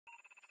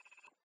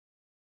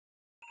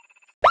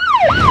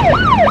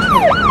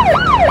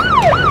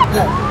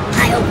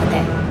High over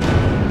there.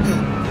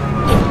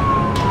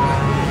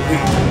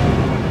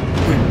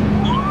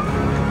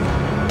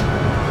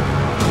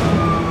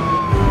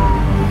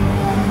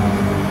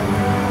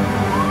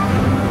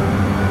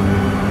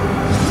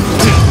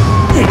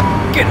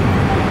 Get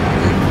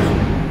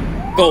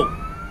him. Go.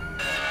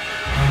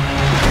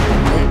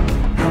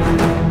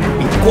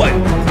 Be quiet.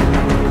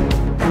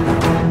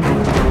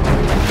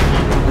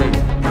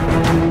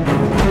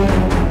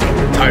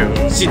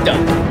 Tired. Sit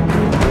down.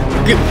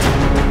 Give it.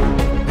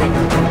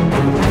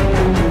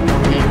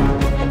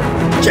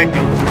 Check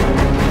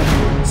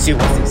it. See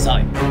what's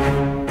inside.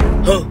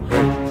 Huh?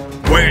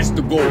 Where's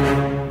the gold?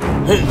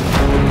 Huh?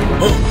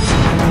 Huh?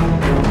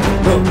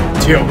 Huh?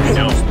 Tell me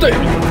now. Stay.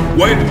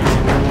 Where is it?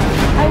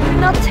 I will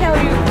not tell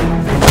you.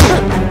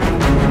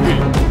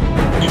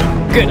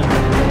 Get up.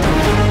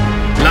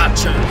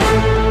 Lacha,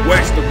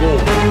 where's the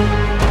gold?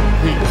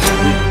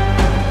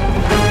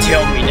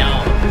 Tell me now.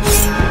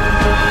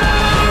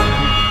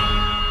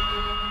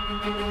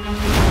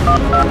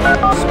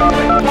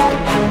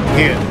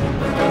 Here,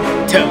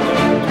 tell me.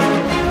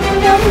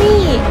 Help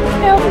me!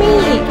 Help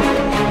me!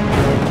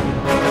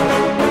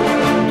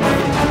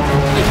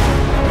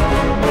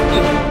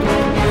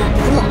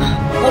 Come on,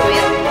 hurry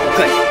up.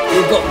 Okay,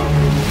 you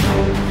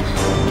go.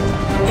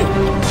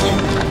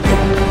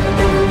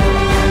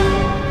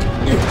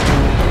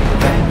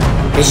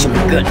 This should be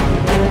good.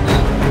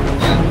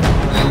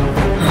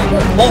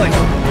 Boys,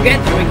 get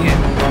through here.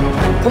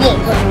 Come on.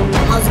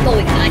 How's it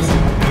going, guys?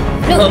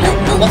 No,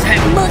 what's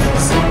happening?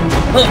 Emergency.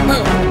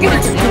 Give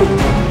it to me.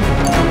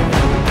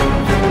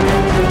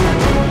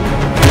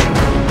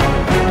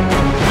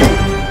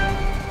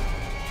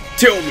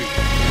 Tell me.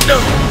 No.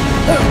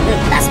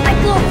 That's my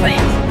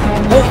girlfriend.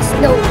 There's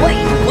no way.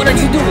 What are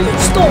you doing?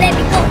 Stop. Let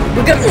me go.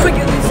 We gotta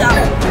figure this out.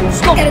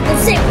 Stop. I gotta go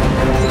save her.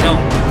 No.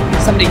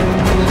 Somebody.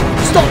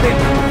 Stop him.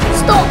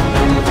 Stop.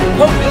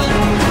 Hurry up.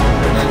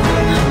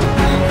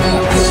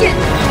 Oh, shit.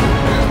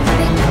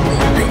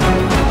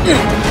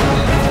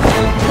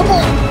 Come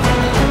on.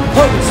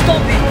 Hurry,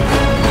 stop it.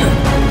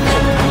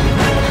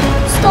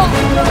 Stop,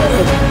 bro.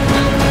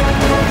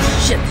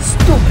 Shit, it's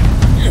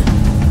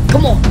stupid.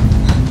 Come on.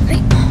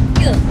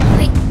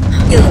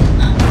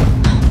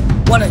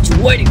 What are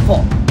you waiting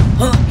for?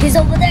 Huh? He's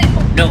over there.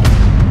 No.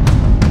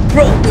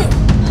 Bro.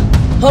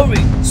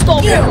 Hurry,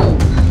 stop him.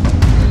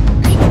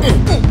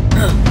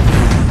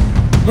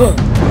 Go.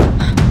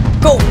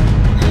 Go.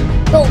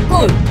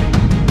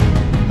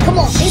 Come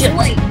on, this Shit.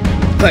 way.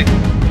 Okay.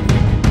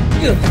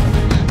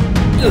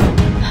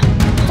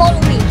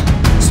 Follow me.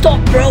 Stop,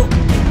 bro.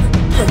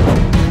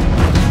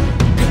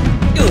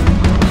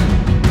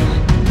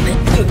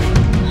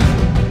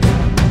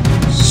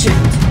 Shit.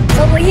 It's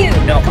over here.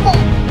 No. Come on.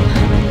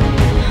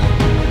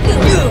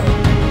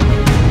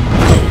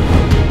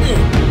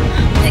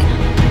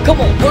 Come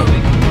on,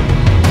 hurry.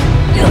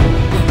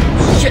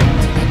 Shit.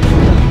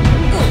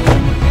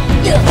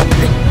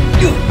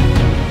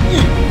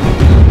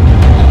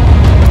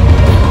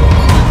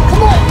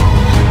 Come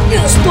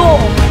on.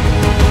 Stop.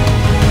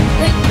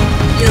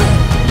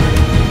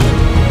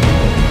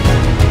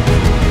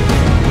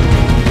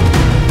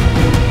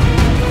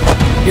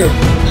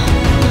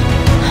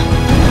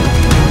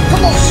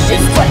 Come on,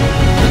 this way.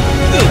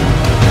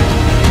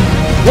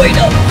 Wait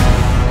up.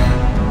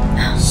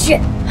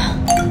 Shit.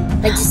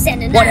 They just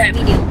sent What another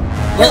happened? video.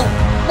 Huh?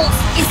 Boss,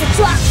 it's a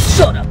trap.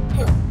 Shut up.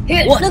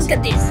 Here, What? look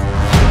at this.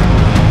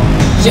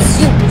 Yes.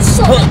 You,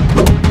 shut Huh?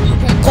 up.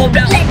 Calm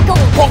down. Let go.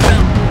 Calm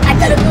down. I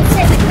gotta go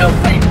save my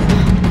girlfriend.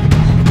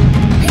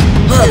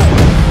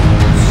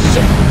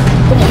 Shit.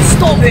 Come on,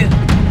 stop him.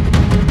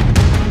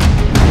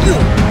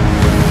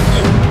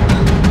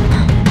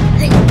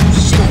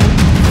 Shit.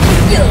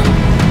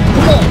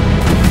 Come on.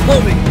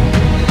 Hurry.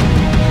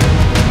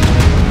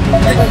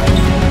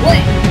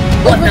 Wait,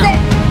 What over now? there.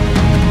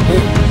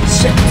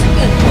 Shit.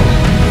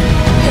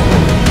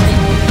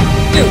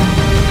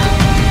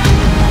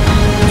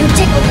 You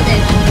take over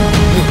there.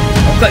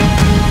 Okay.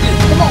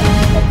 Come on.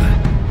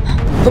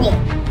 Come on.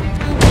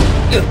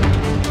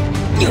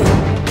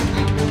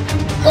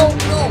 Go.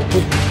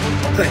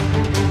 Okay.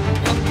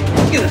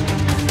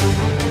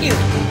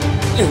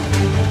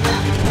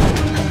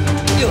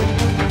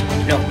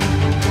 No.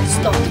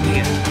 Stop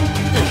here.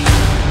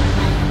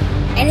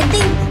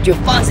 Anything? Did you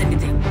find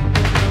anything?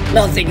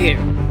 Nothing here.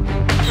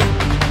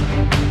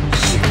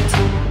 Shit.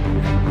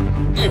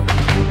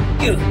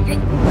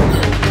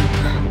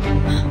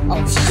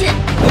 Oh shit.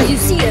 Did you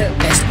see her?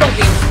 There's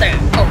nothing there.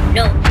 Oh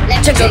no. Let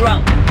me Check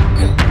around.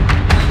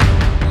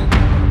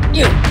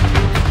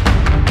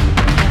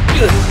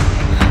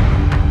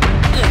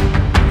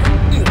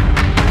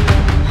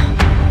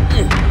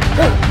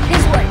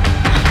 This way.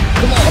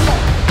 Come on.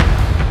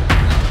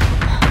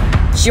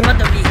 She might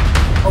be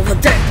over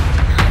there.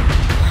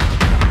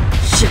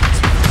 Shit.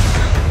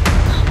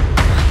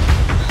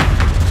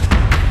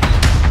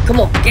 Come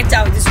on, get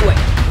down this way.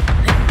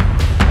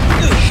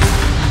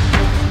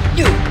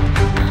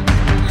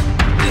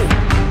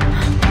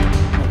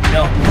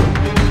 No.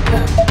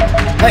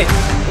 Hey,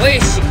 where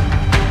is she?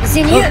 It's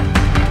in here.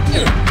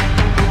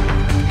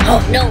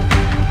 Oh no!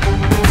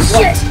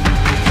 What? Shit!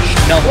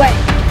 No.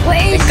 Where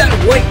I is she? gotta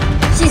wait.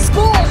 She's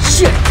gone!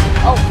 Shit.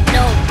 Oh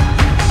no!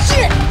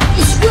 Shit!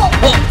 It's your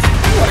Oh,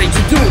 what did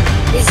you do?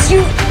 It's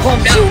you!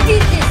 Calm down. You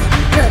did this!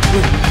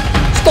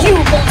 Stop. You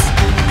boss!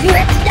 You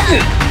have to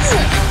die!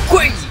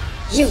 Crazy.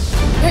 You!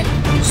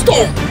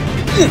 Stop.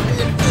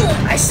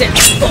 I said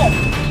stop.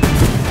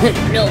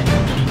 No!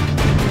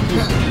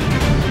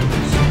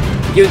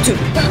 You too.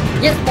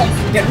 Yes, boss!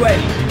 Get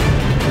ready.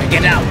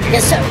 Get out.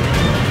 Yes, sir!